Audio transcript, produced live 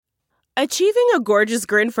Achieving a gorgeous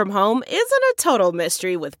grin from home isn't a total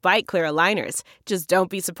mystery with Byte Clear aligners. Just don't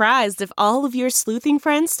be surprised if all of your sleuthing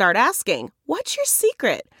friends start asking, "What's your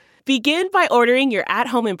secret?" Begin by ordering your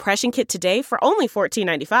at-home impression kit today for only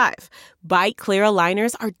 $14.95. Byte Clear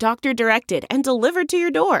aligners are doctor-directed and delivered to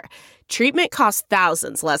your door. Treatment costs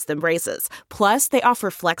thousands less than braces. Plus, they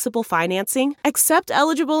offer flexible financing, accept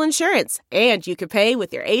eligible insurance, and you can pay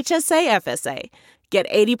with your HSA FSA. Get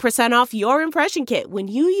 80% off your impression kit when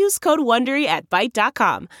you use code WONDERY at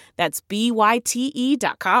Byte.com. That's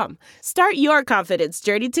BYTE.com. Start your confidence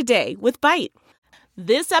journey today with Byte.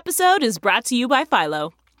 This episode is brought to you by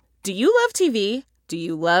Philo. Do you love TV? Do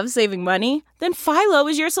you love saving money? Then Philo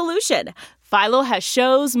is your solution. Philo has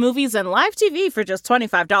shows, movies, and live TV for just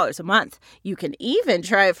 $25 a month. You can even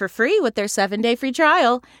try it for free with their 7-day free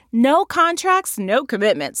trial. No contracts, no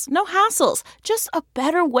commitments, no hassles, just a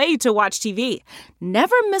better way to watch TV.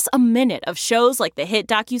 Never miss a minute of shows like the hit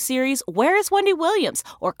docuseries Where is Wendy Williams?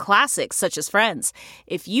 Or classics such as Friends.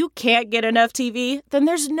 If you can't get enough TV, then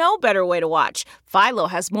there's no better way to watch. Philo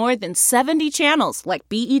has more than 70 channels like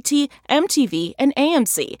BET, MTV, and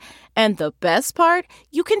AMC. And the best part?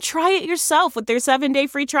 You can try it yourself with their 7-day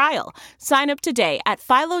free trial. Sign up today at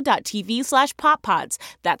philo.tv/poppods.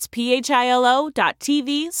 That's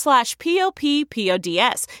philo.tv/poppods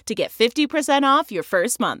to get 50% off your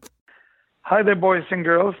first month. Hi there, boys and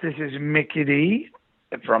girls. This is Mickey D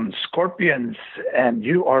from Scorpions, and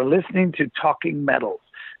you are listening to Talking Metal.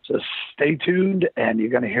 So stay tuned, and you're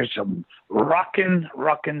going to hear some rockin'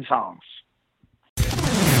 songs.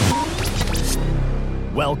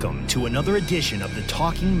 Welcome to another edition of the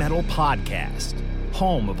Talking Metal Podcast,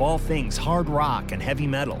 home of all things hard rock and heavy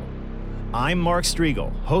metal. I'm Mark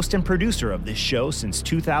Striegel, host and producer of this show since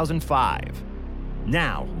 2005.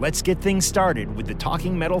 Now, let's get things started with the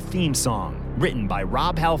Talking Metal theme song, written by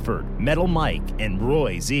Rob Halford, Metal Mike, and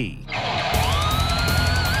Roy Z.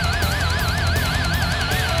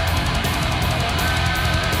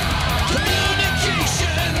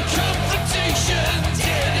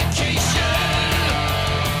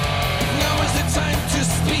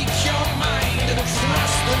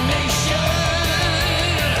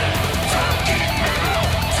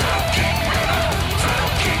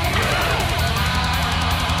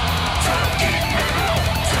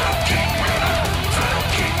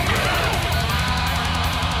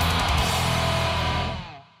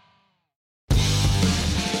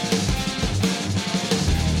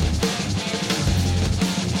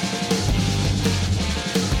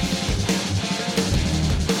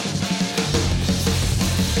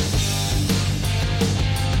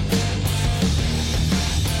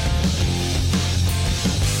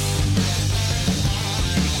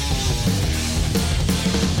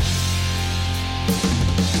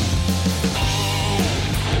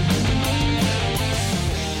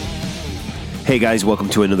 Hey guys, welcome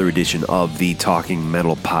to another edition of the Talking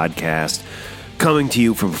Metal Podcast, coming to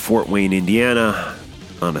you from Fort Wayne, Indiana,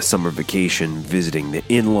 on a summer vacation, visiting the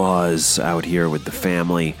in-laws out here with the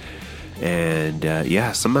family, and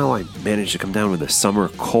somehow I managed to come down with a summer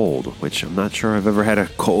cold, which I'm not sure I've ever had a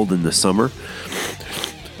cold in the summer.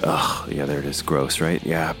 Ugh, yeah, there it is, gross, right?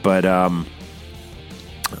 Yeah, but I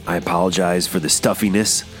apologize for the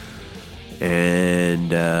stuffiness,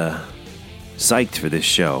 and psyched for this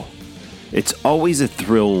show. It's always a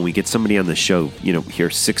thrill when we get somebody on the show, you know, here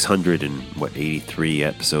 683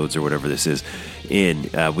 episodes or whatever this is, and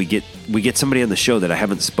we get somebody on the show that I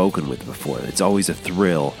haven't spoken with before. It's always a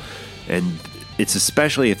thrill, and it's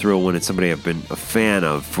especially a thrill when it's somebody I've been a fan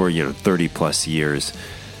of for, 30 plus years.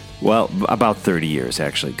 Well, about 30 years,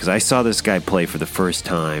 actually, because I saw this guy play for the first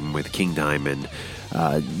time with King Diamond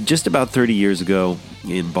just about 30 years ago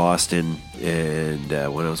in Boston, and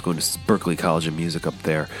when I was going to Berklee College of Music up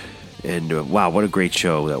there. And wow, what a great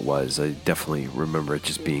show that was. I definitely remember it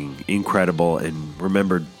just being incredible, and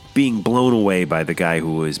remembered being blown away by the guy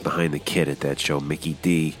who was behind the kit at that show, Mickey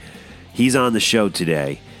D. He's on the show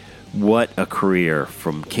today. What a career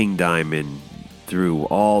from King Diamond through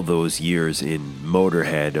all those years in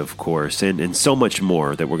Motorhead, of course, and so much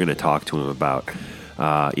more that we're going to talk to him about.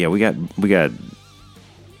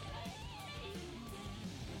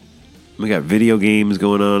 We got video games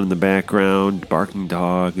going on in the background, barking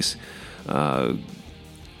dogs, a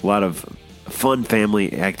lot of fun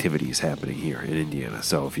family activities happening here in Indiana.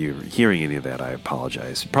 So if you're hearing any of that, I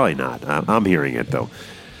apologize. Probably not. I'm hearing it, though.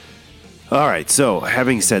 All right, so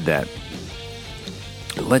having said that,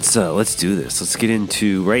 let's do this. Let's get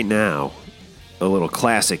into, right now, a little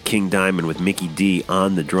classic King Diamond with Mickey D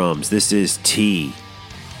on the drums. This is T.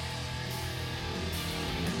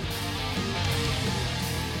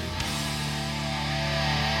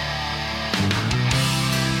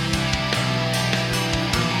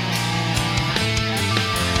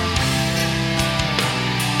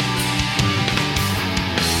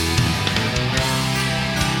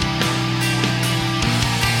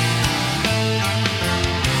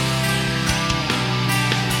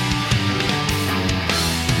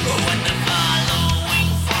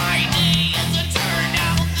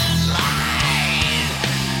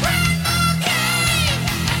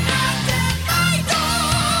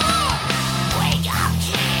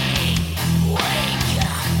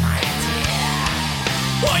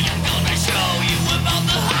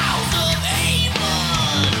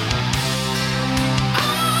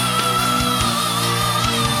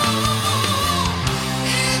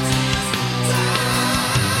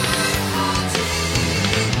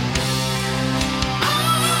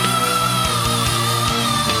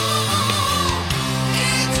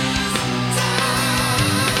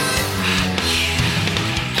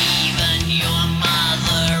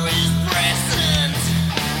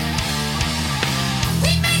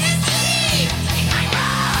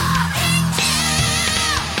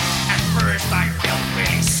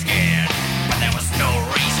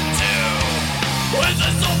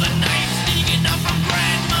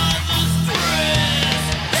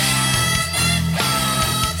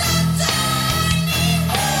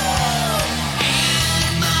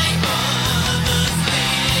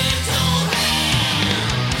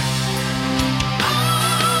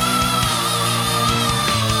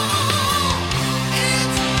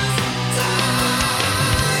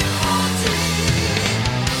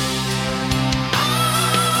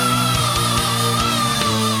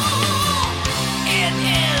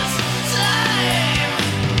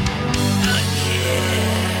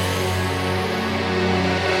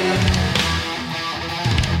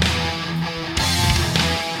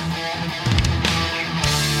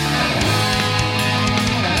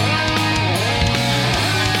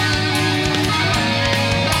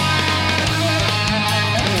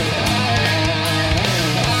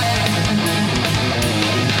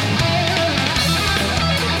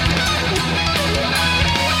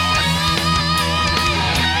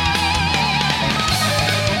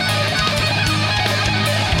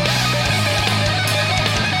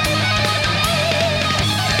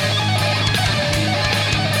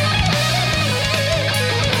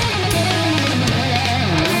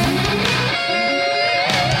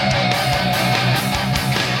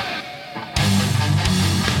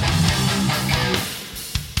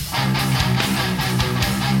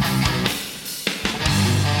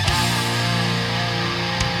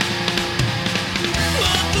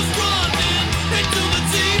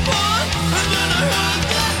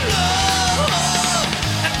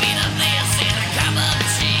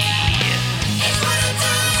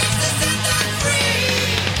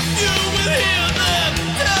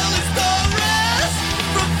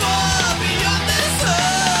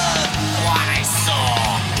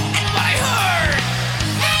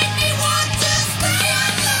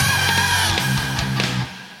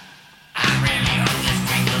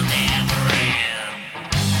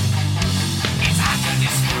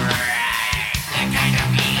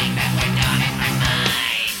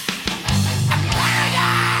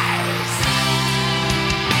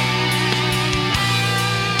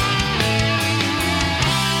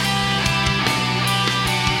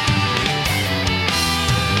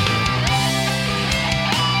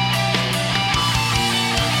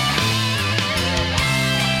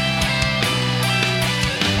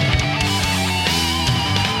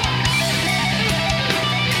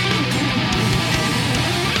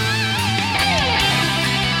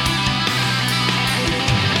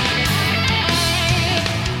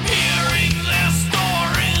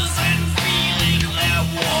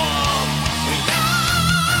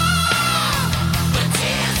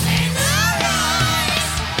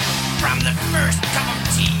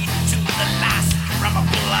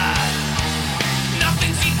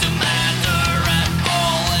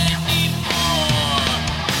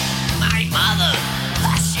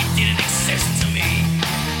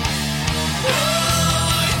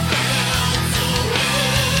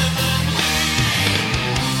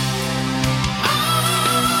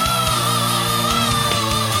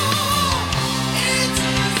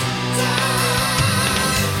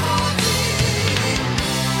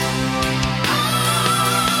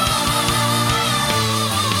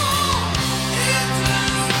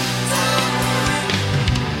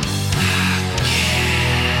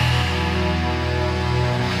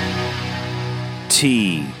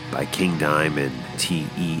 T by King Diamond,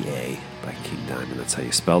 T-E-A by King Diamond. That's how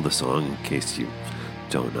you spell the song, in case you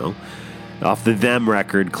don't know. Off the Them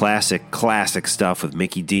record, classic stuff with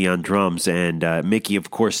Mikkey Dee on drums. And Mikkey,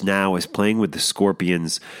 of course, now is playing with the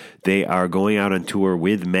Scorpions. They are going out on tour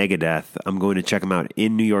with Megadeth. I'm going to check them out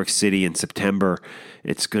in New York City in September.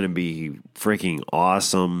 It's going to be freaking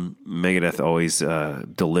awesome. Megadeth always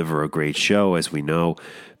deliver a great show, as we know.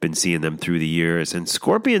 Been seeing them through the years. And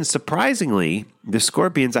Scorpions, surprisingly, the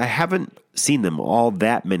Scorpions, I haven't seen them all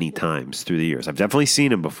that many times through the years. I've definitely seen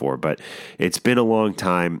them before, but it's been a long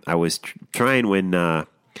time. I was trying when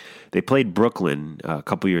they played Brooklyn a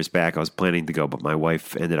couple years back. I was planning to go, but my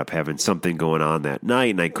wife ended up having something going on that night,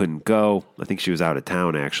 and I couldn't go. I think she was out of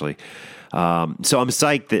town, actually. So I'm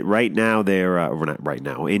psyched that right now not right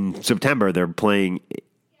now, in September, they're playing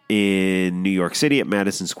in New York City at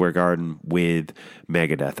Madison Square Garden with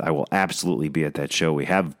Megadeth. I will absolutely be at that show. We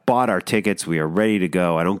have bought our tickets. We are ready to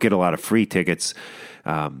go. I don't get a lot of free tickets.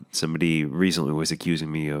 Somebody recently was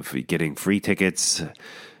accusing me of getting free tickets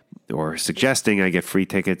or suggesting I get free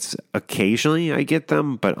tickets. Occasionally I get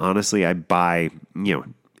them, but honestly I buy,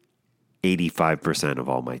 85% of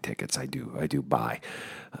all my tickets. I do buy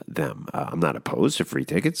them. I'm not opposed to free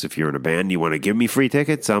tickets. If you're in a band and you want to give me free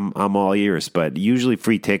tickets, I'm all ears. But usually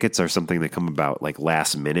free tickets are something that come about like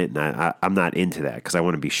last minute, and I'm not into that because I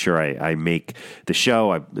want to be sure I make the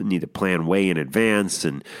show. I need to plan way in advance,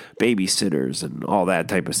 and babysitters and all that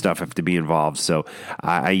type of stuff have to be involved. So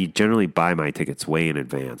I generally buy my tickets way in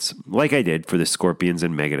advance, like I did for the Scorpions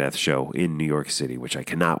and Megadeth show in New York City, which I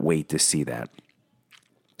cannot wait to see that.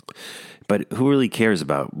 But who really cares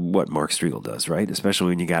about what Mark Strigl does, right? Especially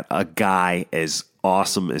when you got a guy as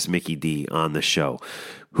awesome as Mikkey Dee on the show,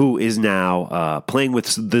 who is now playing with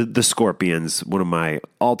the Scorpions, one of my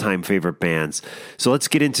all-time favorite bands. So let's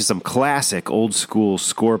get into some classic old-school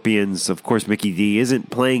Scorpions. Of course, Mikkey Dee isn't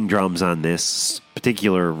playing drums on this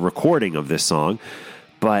particular recording of this song,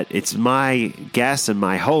 but it's my guess and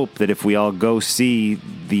my hope that if we all go see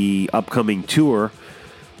the upcoming tour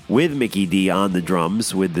with Mikkey Dee on the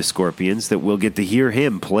drums with the Scorpions, that we'll get to hear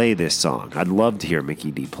him play this song. I'd love to hear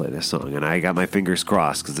Mikkey Dee play this song, and I got my fingers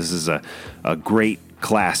crossed because this is a great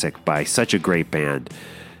classic by such a great band.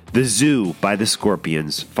 The Zoo by the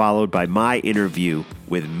Scorpions, followed by my interview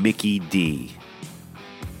with Mikkey Dee.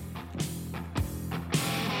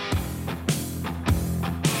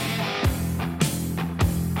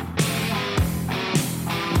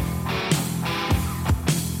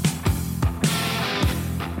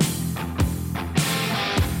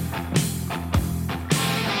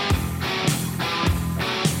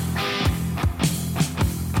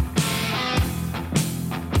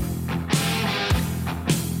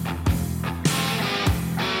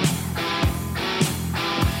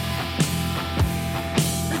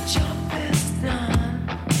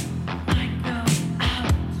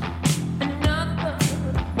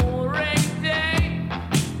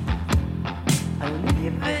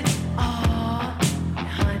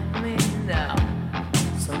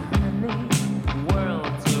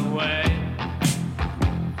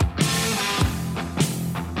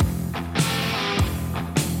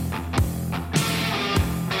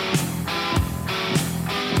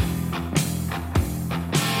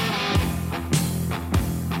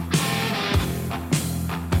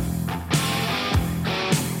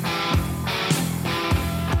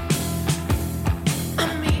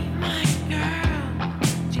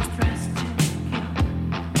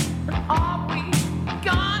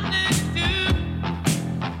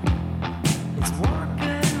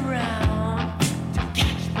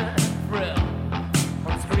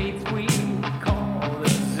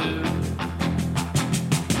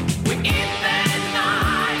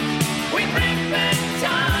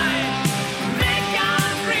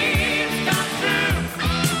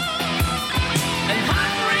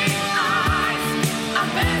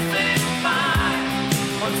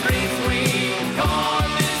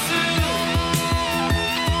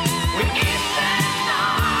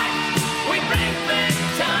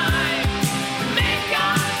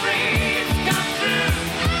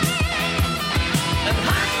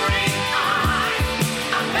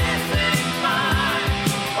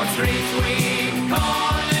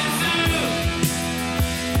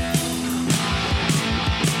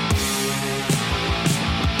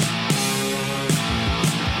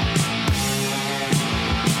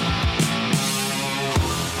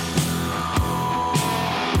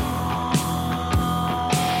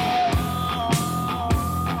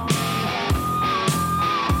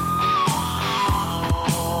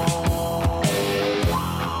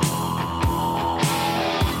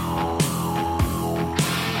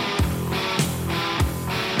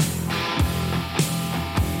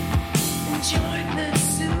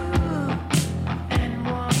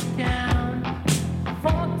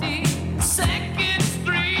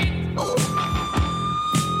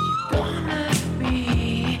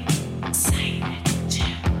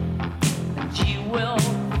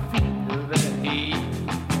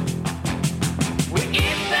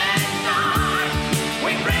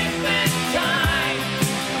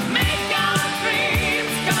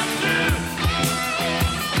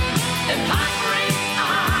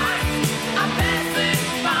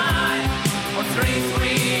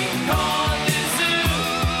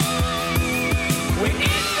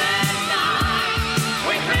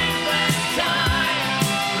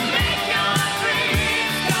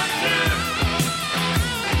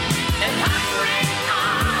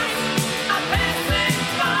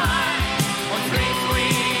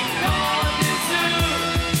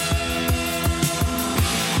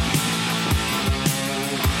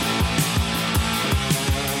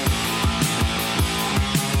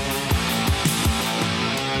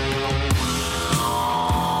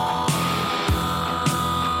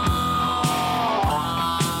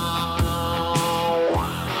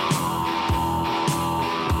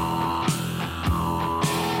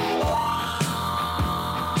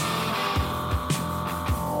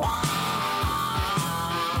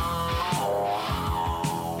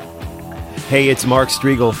 Hey, it's Mark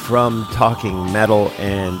Strigl from Talking Metal,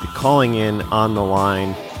 and calling in on the line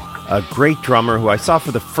a great drummer who I saw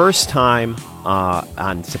for the first time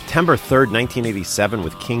on September 3rd, 1987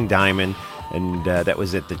 with King Diamond, and that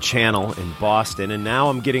was at the Channel in Boston. And now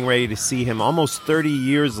I'm getting ready to see him almost 30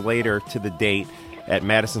 years later to the date at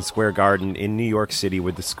Madison Square Garden in New York City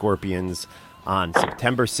with the Scorpions on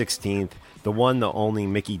September 16th. The one, the only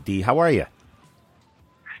Mikkey D. How are you?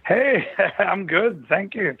 Hey, I'm good.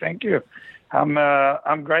 Thank you.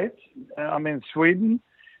 I'm great. I'm in Sweden.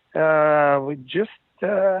 We just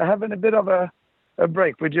having a bit of a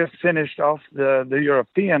break. We just finished off the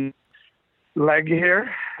European leg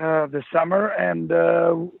here this summer, and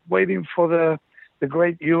waiting for the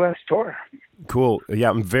great U.S. tour. Cool. Yeah,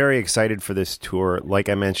 I'm very excited for this tour. Like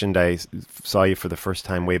I mentioned, I saw you for the first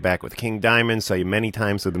time way back with King Diamond. Saw you many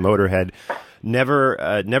times with the Motorhead.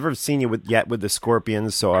 Never seen you yet with the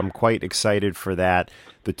Scorpions, so I'm quite excited for that.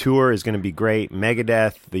 The tour is going to be great.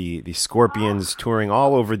 Megadeth, the Scorpions touring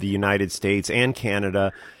all over the United States and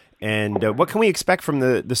Canada. And what can we expect from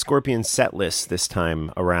the Scorpions set list this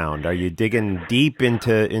time around? Are you digging deep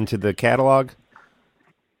into the catalog?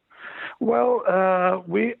 Well,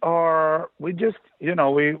 we just,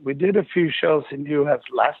 we did a few shows in the U.S.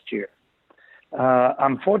 last year.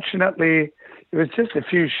 Unfortunately, it was just a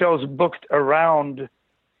few shows booked around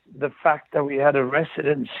the fact that we had a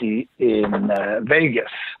residency in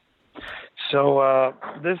Vegas. So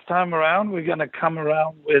this time around, we're going to come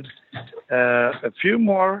around with a few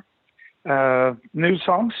more new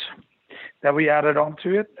songs that we added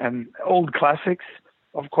onto it, and old classics,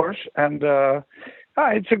 of course. And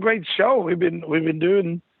it's a great show. We've been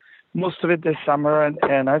doing most of it this summer,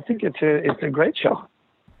 and I think it's a great show.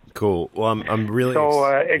 Cool. Well, I'm really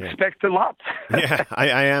expect a lot. Yeah,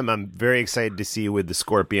 I am. I'm very excited to see you with the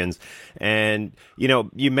Scorpions. And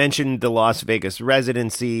you mentioned the Las Vegas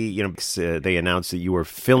residency. They announced that you were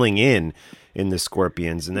filling in the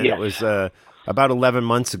Scorpions, and then It was about 11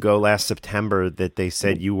 months ago, last September, that they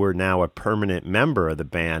said you were now a permanent member of the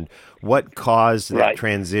band. What caused that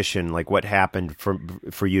transition? Like, what happened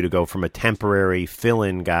for you to go from a temporary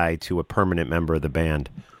fill-in guy to a permanent member of the band?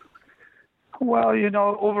 Well,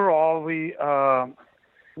 overall, we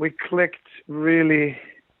clicked really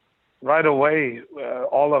right away,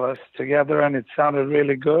 all of us together, and it sounded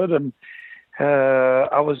really good. And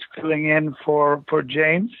I was filling in for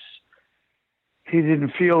James. He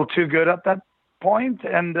didn't feel too good at that point,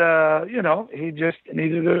 and he just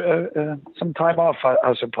needed some time off,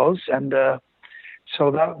 I suppose. And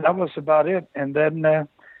so that was about it. And then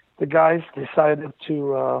the guys decided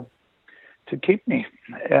to keep me,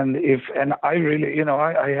 and I really,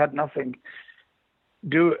 I had nothing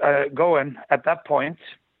going at that point,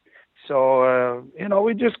 so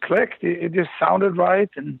we just clicked. It just sounded right,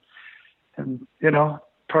 and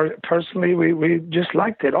personally, we just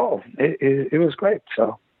liked it all. It was great.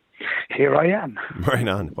 So here I am. Right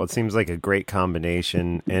on. Well, it seems like a great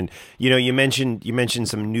combination. And you mentioned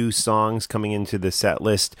some new songs coming into the set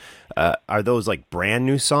list. Are those like brand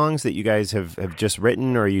new songs that you guys have just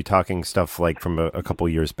written, or are you talking stuff like from a couple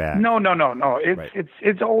years back? No.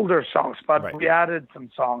 It's older songs, but we added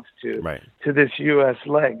some songs to this U.S.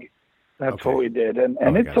 leg. That's what we did, and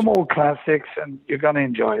it's some old classics, and you're gonna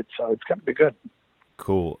enjoy it. So it's gonna be good.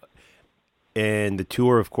 Cool. And the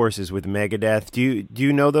tour, of course, is with Megadeth. Do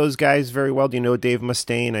you know those guys very well? Do you know Dave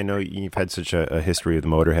Mustaine? I know you've had such a history with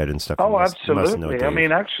Motorhead and stuff. Absolutely. I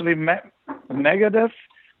mean, actually, Megadeth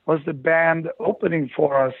was the band opening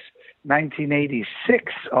for us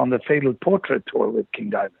 1986 on the Fatal Portrait tour with King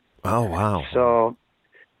Diamond. Oh, wow. So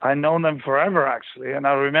I've known them forever, actually. And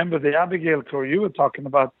I remember the Abigail tour you were talking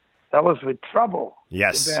about. That was with Trouble.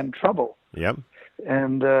 Yes. The band Trouble. Yep.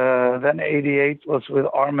 And then 88 was with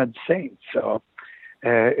Armored Saint. So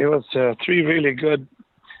it was 3 really good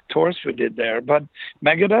tours we did there. But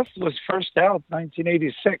Megadeth was first out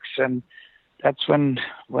 1986, and that's when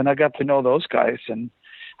I got to know those guys, and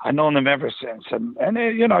I've known them ever since. And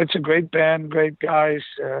it's a great band, great guys.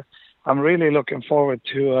 I'm really looking forward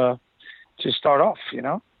to start off,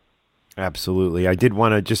 Absolutely. I did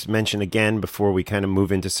want to just mention again before we kind of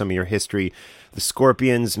move into some of your history, the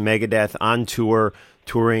Scorpions, Megadeth on tour,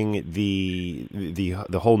 touring the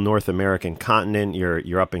whole North American continent.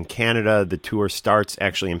 You're up in Canada. The tour starts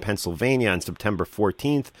actually in Pennsylvania on September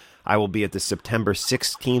 14th. I will be at the September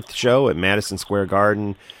 16th show at Madison Square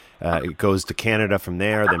Garden. It goes to Canada from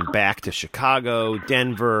there, then back to Chicago,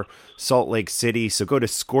 Denver, Salt Lake City. So go to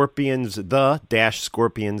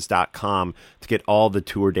the-scorpions.com to get all the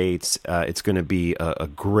tour dates. It's going to be a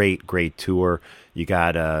great, great tour. You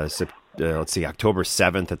got let's see, October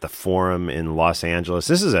 7th at the Forum in Los Angeles.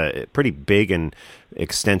 This is a pretty big and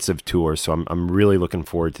extensive tour, so I'm really looking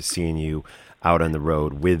forward to seeing you out on the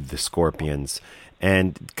road with the Scorpions.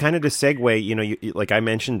 And kind of to segue, you, like I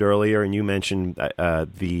mentioned earlier, and you mentioned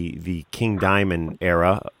the King Diamond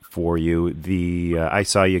era for you. I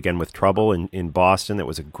saw you again with Trouble in Boston. That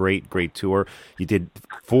was a great tour. You did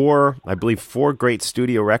four great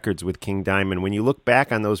studio records with King Diamond. When you look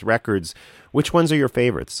back on those records, which ones are your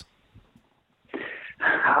favorites?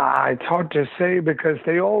 It's hard to say because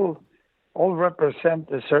they all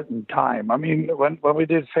represent a certain time. I mean, when we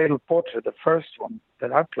did Fatal Portrait, the first one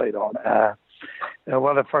that I played on,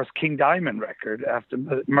 the first King Diamond record after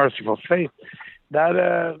Merciful Fate,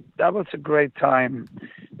 that was a great time,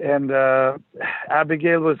 and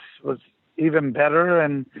Abigail was even better,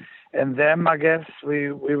 and them, I guess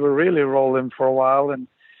we were really rolling for a while, and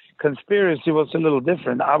Conspiracy was a little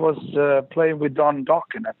different. I was playing with Don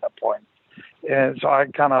Dokken at that point, and so I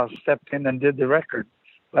kind of stepped in and did the record,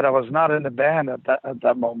 but I was not in the band at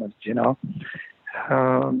that moment,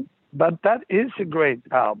 But that is a great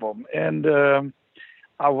album, and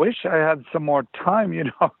I wish I had some more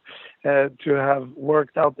time, to have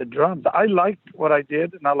worked out the drums. I liked what I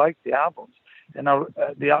did, and I liked the albums, and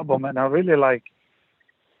I really like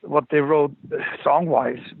what they wrote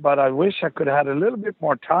song-wise. But I wish I could have had a little bit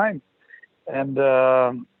more time, and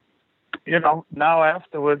now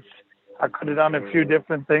afterwards I could have done a few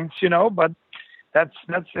different things, But that's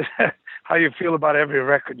how you feel about every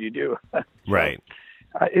record you do. Right.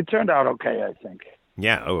 It turned out okay, I think.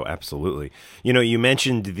 Yeah, oh, absolutely. You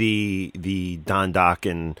mentioned the Don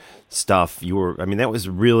Dokken stuff. That was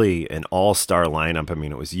really an all-star lineup.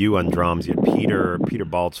 It was you on drums. You had Peter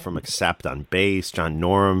Baltz from Accept on bass. John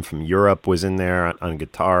Norum from Europe was in there on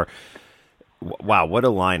guitar. Wow, what a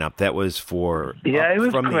lineup that was for it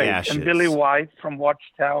was from great. the Ashes. And Billy White from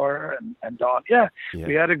Watchtower and Don. Yeah,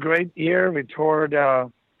 we had a great year. We toured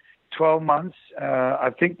 12 months.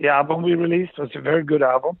 I think the album we released was a very good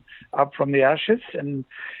album, Up From the Ashes, and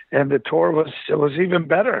the tour was even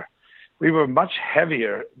better. We were much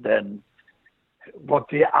heavier than what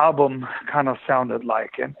the album kind of sounded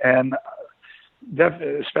like, and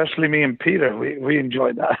especially me and Peter, we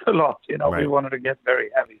enjoyed that a lot. Right. We wanted to get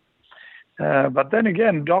very heavy. But then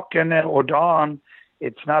again, Dokken or Don,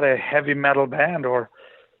 it's not a heavy metal band or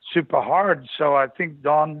super hard, so I think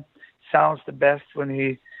Don sounds the best when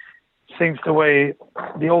he sings the way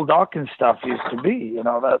the old Dokken stuff used to be,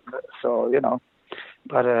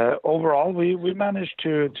 But overall, we managed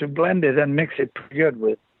to blend it and mix it pretty good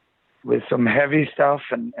with some heavy stuff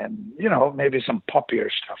and maybe some poppier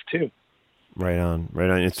stuff too. Right on.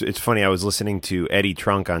 It's funny. I was listening to Eddie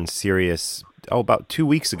Trunk on Sirius about 2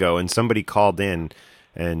 weeks ago, and somebody called in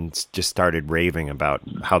and just started raving about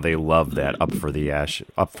how they love that Up From the Ashes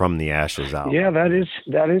album. Yeah, that is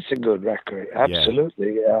a good record.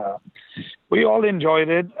 Absolutely. Yeah. We all enjoyed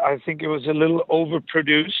it. I think it was a little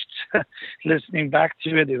overproduced. Listening back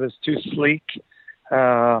to it, it was too sleek.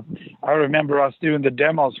 I remember us doing the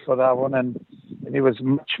demos for that one, and it was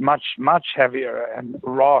much heavier and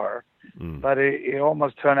rawer. But it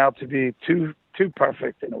almost turned out to be too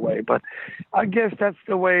perfect in a way. But I guess that's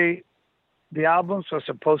the way the albums were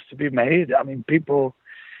supposed to be made. People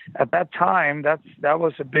at that time, that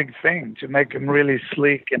was a big thing, to make them really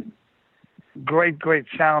sleek and great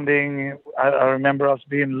sounding. I remember us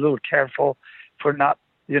being a little careful for not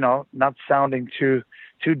sounding too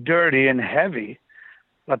dirty and heavy.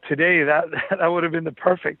 But today that would have been the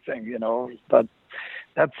perfect thing, But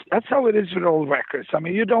that's how it is with old records.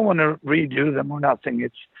 You don't want to redo them or nothing.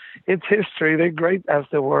 It's history. They're great as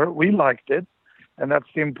they were. We liked it, and that's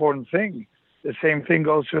the important thing. The same thing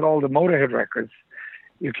goes with all the Motorhead records.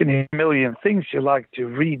 You can hear a million things you like to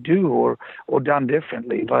redo or done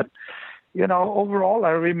differently. But, overall,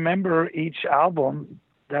 I remember each album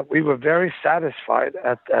that we were very satisfied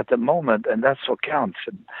at the moment, and that's what counts.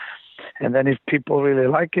 And then if people really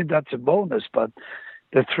like it, that's a bonus. But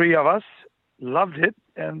the three of us loved it,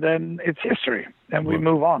 and then it's history, and we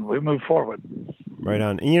move on. We move forward. Right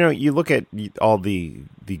on. And, you look at all the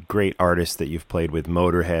great artists that you've played with,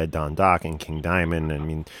 Motorhead, Don Dokken, King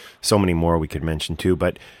Diamond. So many more we could mention too.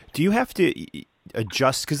 But do you have to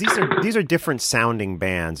adjust, because these are different sounding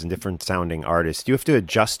bands and different sounding artists? Do you have to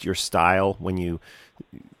adjust your style when you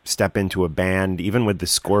step into a band, even with the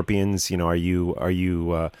Scorpions? Are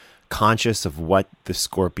you conscious of what the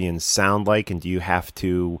Scorpions sound like, and do you have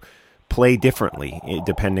to play differently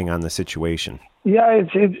depending on the situation? Yeah,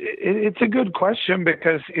 it's a good question,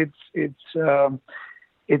 because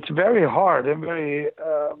it's very hard and very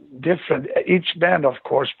different, each band, of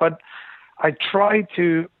course. But I try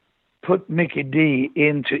to put Mikkey D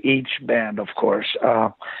into each band, of course.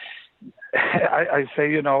 I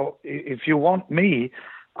say, if you want me,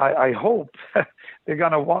 I hope they're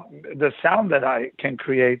going to want the sound that I can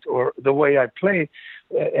create or the way I play.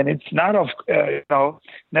 And it's not,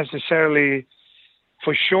 necessarily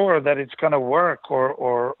for sure that it's going to work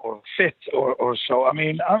or fit or so. I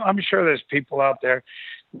mean, I'm sure there's people out there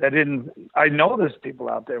I know there's people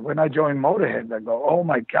out there. When I joined Motorhead, they go, oh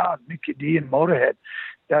my God, Mikkey D and Motorhead,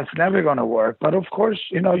 that's never going to work. But of course,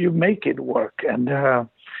 you make it work. And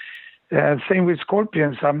same with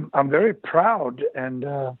Scorpions. I'm very proud and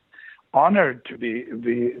honored to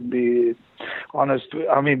be honest.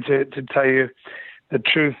 I mean, to tell you the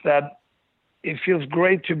truth, that it feels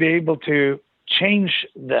great to be able to change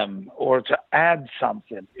them or to add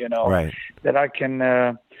something, right. that I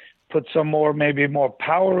can put some maybe more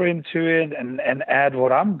power into it and add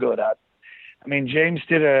what I'm good at. I mean, James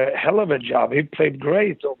did a hell of a job. He played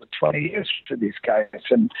great over 20 years for these guys.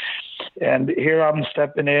 And here I'm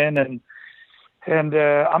stepping in and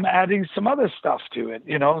I'm adding some other stuff to it.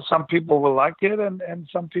 Some people will like it and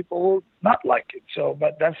some people will not like it. So,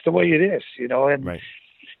 but that's the way it is, and right.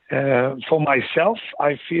 For myself,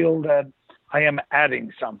 I feel that I am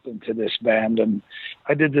adding something to this band, and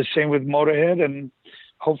I did the same with Motorhead, and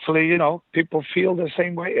hopefully, people feel the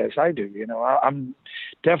same way as I do. I'm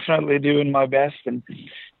definitely doing my best, and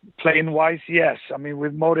playing wise, yes. I mean,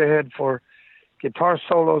 with Motorhead for guitar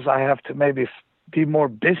solos, I have to maybe be more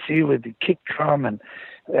busy with the kick drum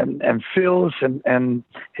and fills, and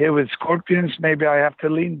here with Scorpions, maybe I have to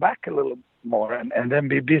lean back a little more and then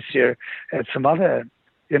be busier at some other,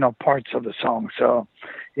 parts of the song. So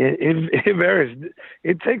it varies.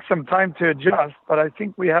 It takes some time to adjust, but I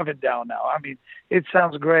think we have it down now. I mean, it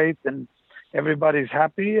sounds great and everybody's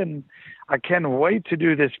happy, and I can't wait to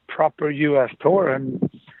do this proper U.S. tour and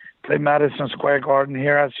play Madison Square Garden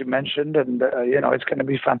here, as you mentioned, and it's going to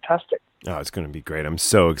be fantastic. Oh, it's going to be great. I'm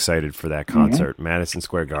so excited for that concert. Mm-hmm. Madison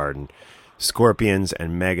Square Garden, Scorpions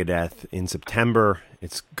and Megadeth in September.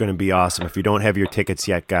 It's going to be awesome. If you don't have your tickets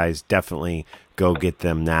yet, guys, definitely go get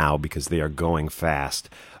them now because they are going fast.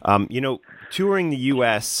 Touring the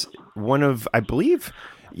U.S., I believe,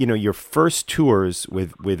 your first tours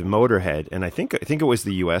with Motorhead, and I think it was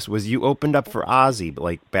the U.S., was you opened up for Ozzy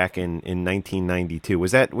like back in 1992.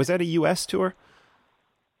 Was that a U.S. tour?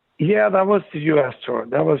 Yeah, that was the U.S. tour.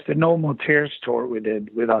 That was the No More Tears tour we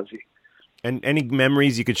did with Ozzy. And any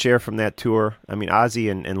memories you could share from that tour? I mean, Ozzy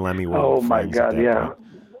and Lemmy were oh my God, yeah, point.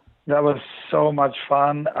 That was so much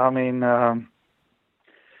fun. I mean,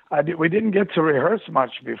 we didn't get to rehearse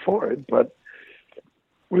much before it, but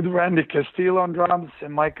with Randy Castillo on drums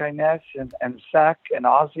and Mike Inez and Zach and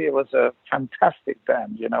Ozzy, it was a fantastic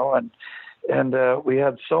band, and we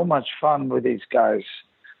had so much fun with these guys.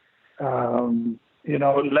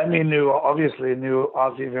 Lemmy obviously knew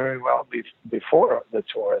Ozzy very well before the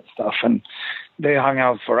tour and stuff, and they hung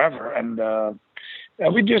out forever, and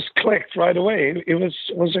we just clicked right away. It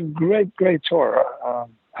was a great tour.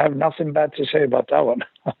 I have nothing bad to say about that one.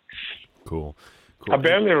 Cool. I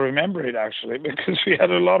barely remember it actually because we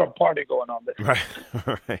had a lot of party going on there.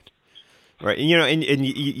 Right. And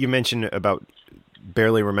you mentioned about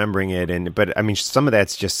barely remembering it, but I mean, some of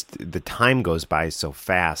that's just the time goes by so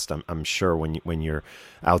fast. I'm sure when you're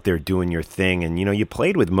out there doing your thing, and you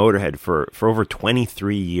played with Motorhead for over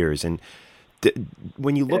 23 years, and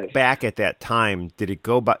when you look back at that time, did it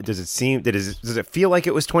go by? Does it feel like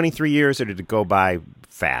it was 23 years, or did it go by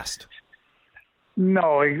fast?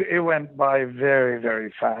 No, it went by very,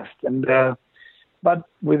 very fast, and but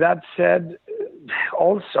with that said,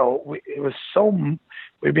 also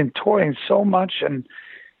we've been touring so much, and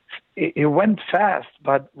it went fast,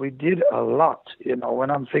 but we did a lot.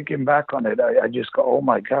 When I'm thinking back on it, I just go, oh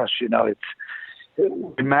my gosh,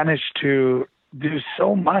 we managed to do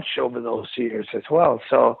so much over those years as well.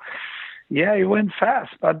 So yeah, it went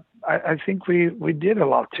fast, but I think we did a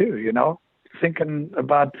lot too, thinking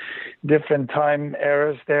about different time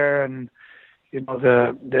eras there, and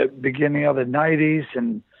the beginning of the 90s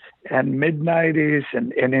and mid 90s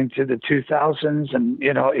and into the 2000s, and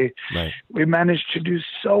right. We managed to do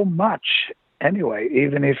so much anyway,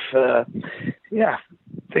 even if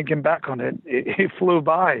thinking back on it, it flew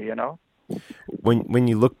by. When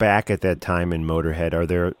you look back at that time in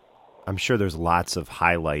Motorhead, I'm sure there's lots of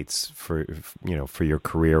highlights for your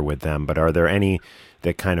career with them, but are there any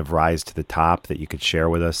that kind of rise to the top that you could share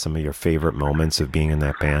with us, some of your favorite moments of being in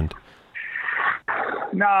that band?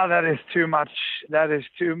 No, that is too much. That's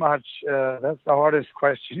the hardest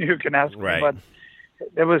question you can ask me. Right. But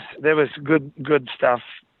there was good stuff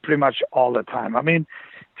pretty much all the time. I mean,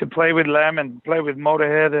 to play with Lem and play with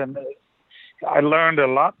Motorhead, and I learned a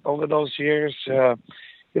lot over those years.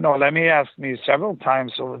 Lemmy asked me several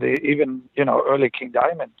times over the even early King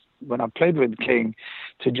Diamond when I played with King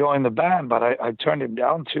to join the band, but I turned him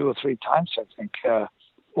down 2 or 3 times, I think,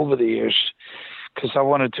 over the years, because I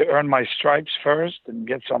wanted to earn my stripes first and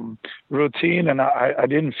get some routine, and I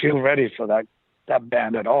didn't feel ready for that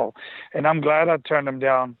band at all. And I'm glad I turned him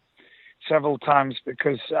down several times,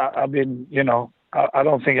 because I've been, I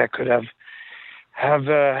don't think I could have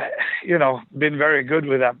been very good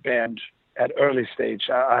with that band at early stage.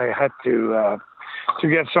 I had to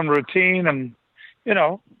get some routine and,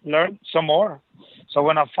 learn some more. So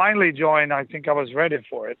when I finally joined, I think I was ready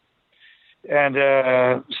for it. And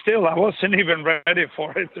still, I wasn't even ready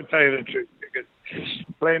for it, to tell you the truth, because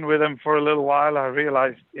playing with them for a little while, I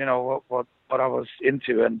realized, what I was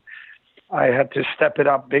into, and I had to step it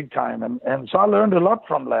up big time. And so I learned a lot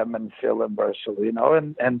from Lem and Phil and Burcell,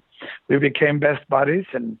 and we became best buddies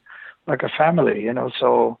and like a family,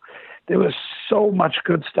 so there was so much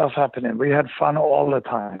good stuff happening. We had fun all the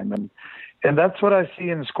time. And that's what I see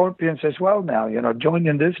in Scorpions as well now,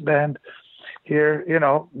 joining this band here,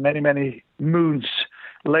 many, many moons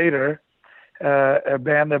later, a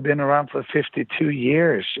band that's been around for 52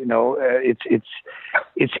 years,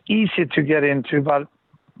 it's easy to get into, but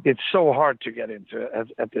it's so hard to get into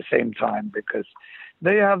at the same time, because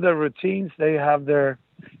they have their routines, they have their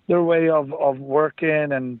way of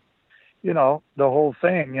working, and the whole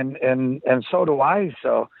thing, and so do I.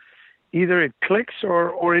 So either it clicks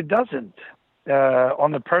or it doesn't,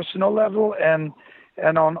 on the personal level and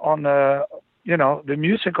on the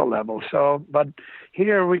musical level. So, but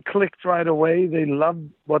here we clicked right away. They loved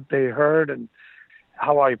what they heard and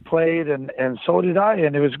how I played, and so did I.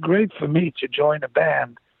 And it was great for me to join a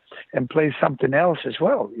band and play something else as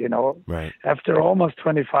well, Right. After almost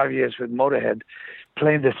 25 years with Motorhead,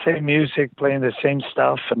 playing the same music, playing the same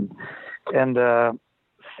stuff, and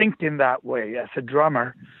thinking that way as a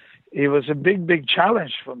drummer, it was a big, big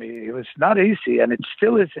challenge for me. It was not easy, and it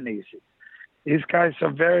still isn't easy. These guys are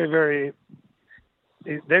very, very,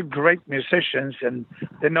 they're great musicians, and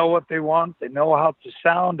they know what they want. They know how to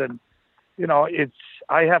sound, and,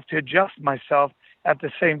 I have to adjust myself at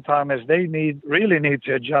the same time as they really need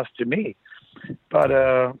to adjust to me. But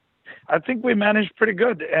I think we managed pretty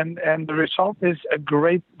good, and the result is a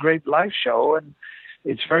great, great live show, and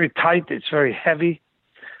it's very tight. It's very heavy.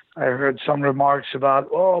 I heard some remarks about,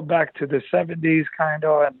 back to the 70s kind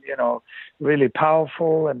of, and, really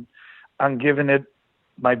powerful, and I'm giving it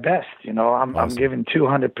my best. I'm Awesome. I'm giving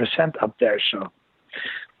 200% up there. So.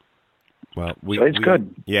 Well, So it's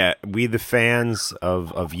good. Yeah, we the fans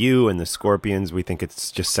of you and the Scorpions, we think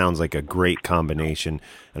it just sounds like a great combination,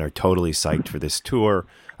 and are totally psyched for this tour.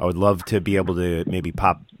 I would love to be able to maybe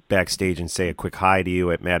pop backstage and say a quick hi to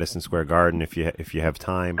you at Madison Square Garden if you have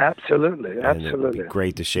time. Absolutely, And absolutely. it would be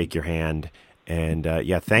great to shake your hand. And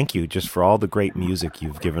thank you just for all the great music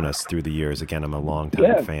you've given us through the years. Again, I'm a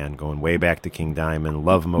longtime fan, going way back to King Diamond,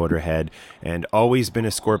 love Motorhead, and always been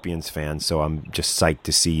a Scorpions fan, so I'm just psyched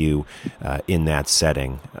to see you in that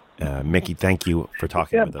setting. Mickey, thank you for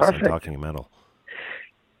talking with us on Talking Metal.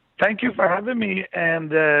 Thank you for having me,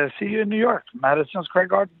 and see you in New York, Madison Square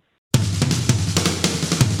Garden.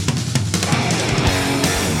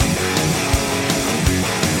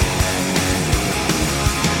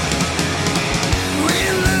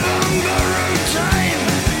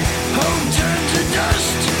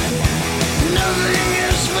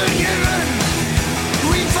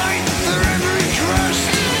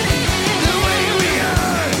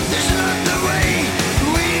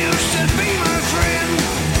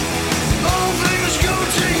 All things go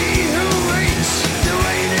to he who waits. The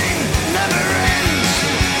way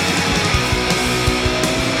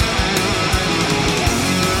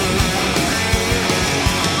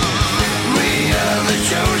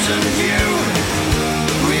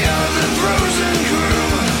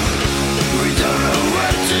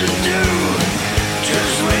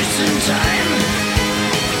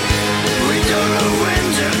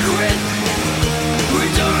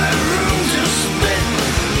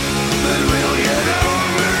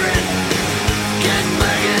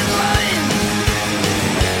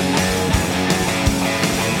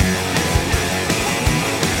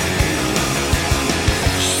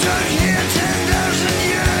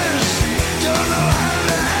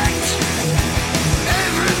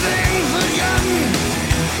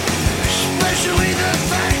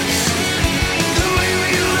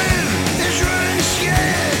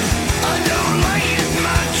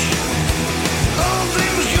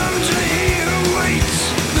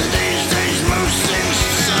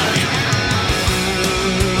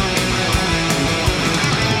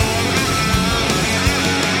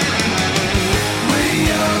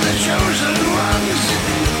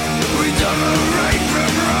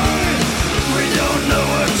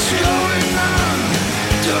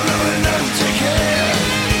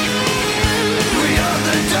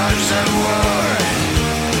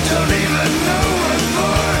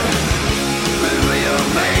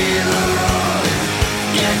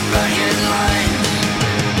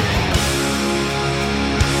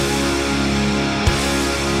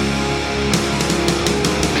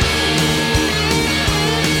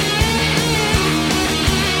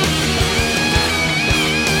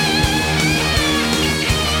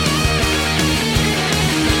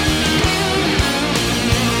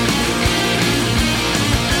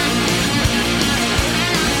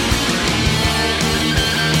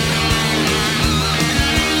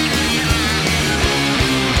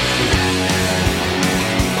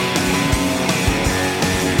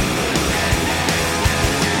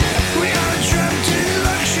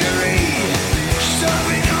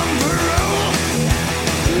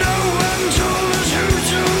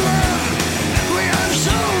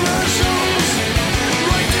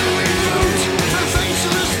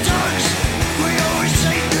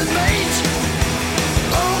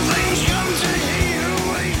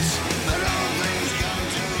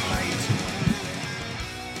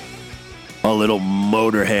little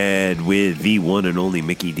Motorhead with the one and only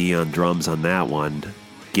Mikkey Dee on drums on that one.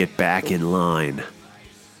 Get Back in Line.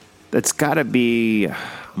 That's got to be,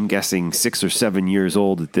 I'm guessing, 6 or 7 years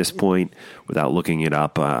old at this point, without looking it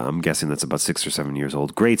up. I'm guessing that's about 6 or 7 years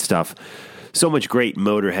old. Great stuff. So much great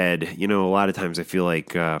Motorhead. You know, a lot of times I feel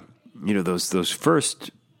like, those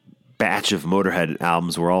first batch of Motorhead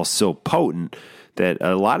albums were all so potent that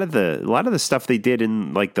a lot of the stuff they did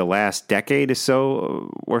in like the last decade or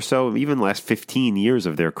so, even last 15 years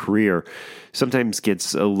of their career, sometimes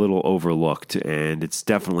gets a little overlooked. And it's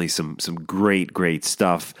definitely some great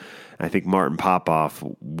stuff. I think Martin Popoff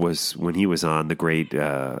was, when he was on, the great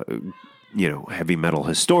heavy metal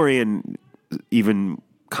historian, even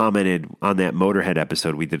commented on that Motorhead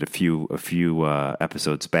episode we did a few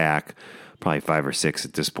episodes back, probably 5 or 6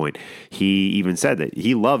 at this point. He even said that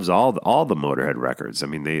he loves all the Motorhead records. I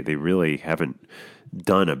mean, they really haven't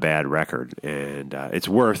done a bad record, and it's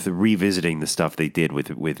worth revisiting the stuff they did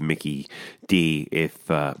with Mikkey Dee if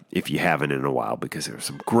you haven't in a while, because there's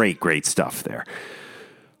some great stuff there.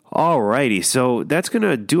 Alrighty, so that's going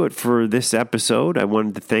to do it for this episode. I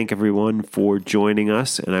wanted to thank everyone for joining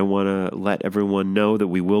us, and I want to let everyone know that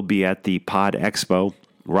we will be at the Pod Expo,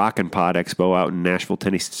 Rockin' Pod Expo out in Nashville,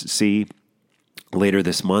 Tennessee, later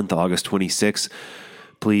this month, August 26th.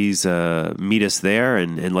 Please meet us there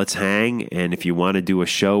and let's hang. And if you want to do a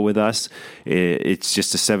show with us, it's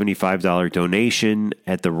just a $75 donation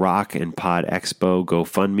at the Rock and Pod Expo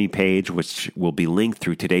GoFundMe page, which will be linked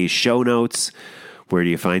through today's show notes. Where do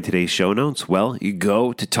you find today's show notes? Well, you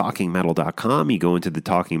go to TalkingMetal.com, you go into the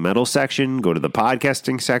Talking Metal section, go to the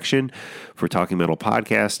podcasting section for Talking Metal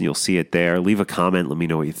Podcast, and you'll see it there. Leave a comment, let me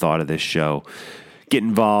know what you thought of this show. Get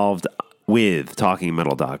involved with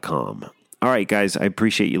TalkingMetal.com. All right, guys, I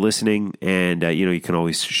appreciate you listening, and you can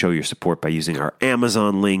always show your support by using our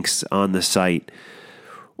Amazon links on the site,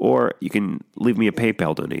 or you can leave me a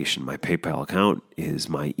PayPal donation. My PayPal account is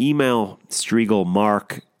my email,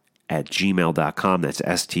 striegelmark@gmail.com. That's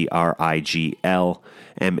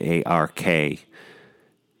STRIGLMARK.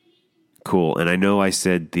 Cool. And I know I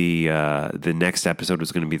said the next episode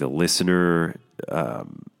was going to be the listener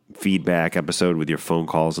feedback episode with your phone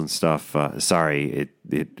calls and stuff. Sorry,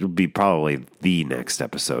 it'll be probably the next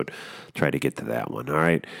episode. Try to get to that one. All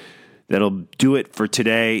right. That'll do it for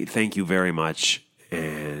today. Thank you very much,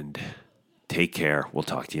 and take care. We'll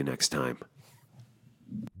talk to you next time.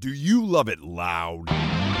 Do you love it loud?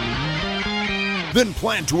 Then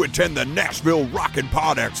plan to attend the Nashville Rockin'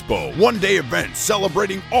 Pod Expo, one-day event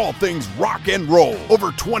celebrating all things rock and roll.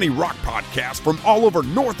 Over 20 rock podcasts from all over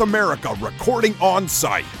North America recording on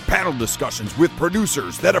site. Panel discussions with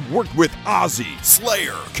producers that have worked with Ozzy,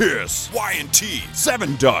 Slayer, Kiss, Y&T,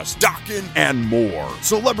 Seven Dust, Dokken, and more.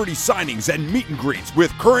 Celebrity signings and meet and greets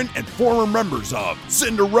with current and former members of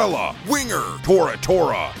Cinderella, Winger, Tora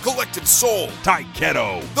Tora, Collective Soul,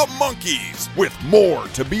 Taiketo, The Monkees, with more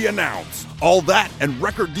to be announced. All that and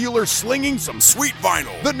record dealers slinging some sweet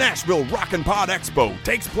vinyl. The Nashville Rockin' Pod Expo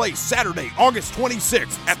takes place Saturday, August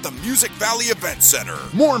 26th at the Music Valley Event Center.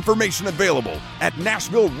 More information available at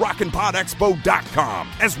NashvilleRockinPodExpo.com,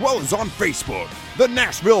 as well as on Facebook. The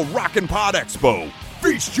Nashville Rockin' Pod Expo.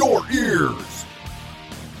 Feast your ears.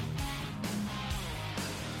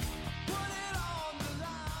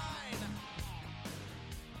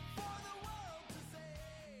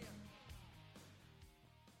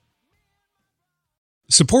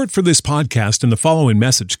 Support for this podcast and the following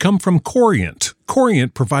message come from Corient.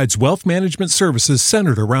 Corient provides wealth management services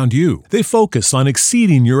centered around you. They focus on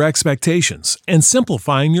exceeding your expectations and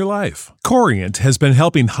simplifying your life. Corient has been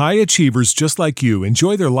helping high achievers just like you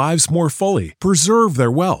enjoy their lives more fully, preserve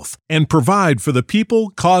their wealth, and provide for the people,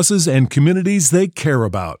 causes, and communities they care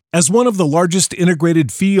about. As one of the largest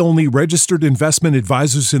integrated fee-only registered investment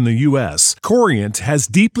advisors in the U.S., Corient has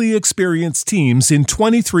deeply experienced teams in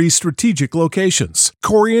 23 strategic locations.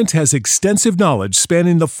 Corient has extensive knowledge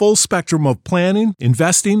spanning the full spectrum of planning,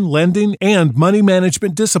 investing, lending, and money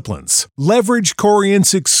management disciplines. Leverage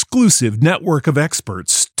Corient's exclusive network of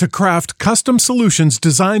experts to craft custom solutions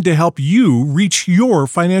designed to help you reach your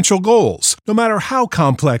financial goals, no matter how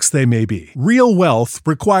complex they may be. Real wealth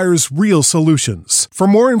requires real solutions. For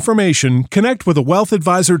more information, connect with a wealth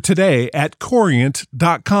advisor today at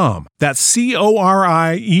Corient.com. That's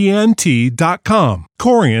Corient.com.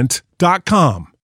 Corient.com.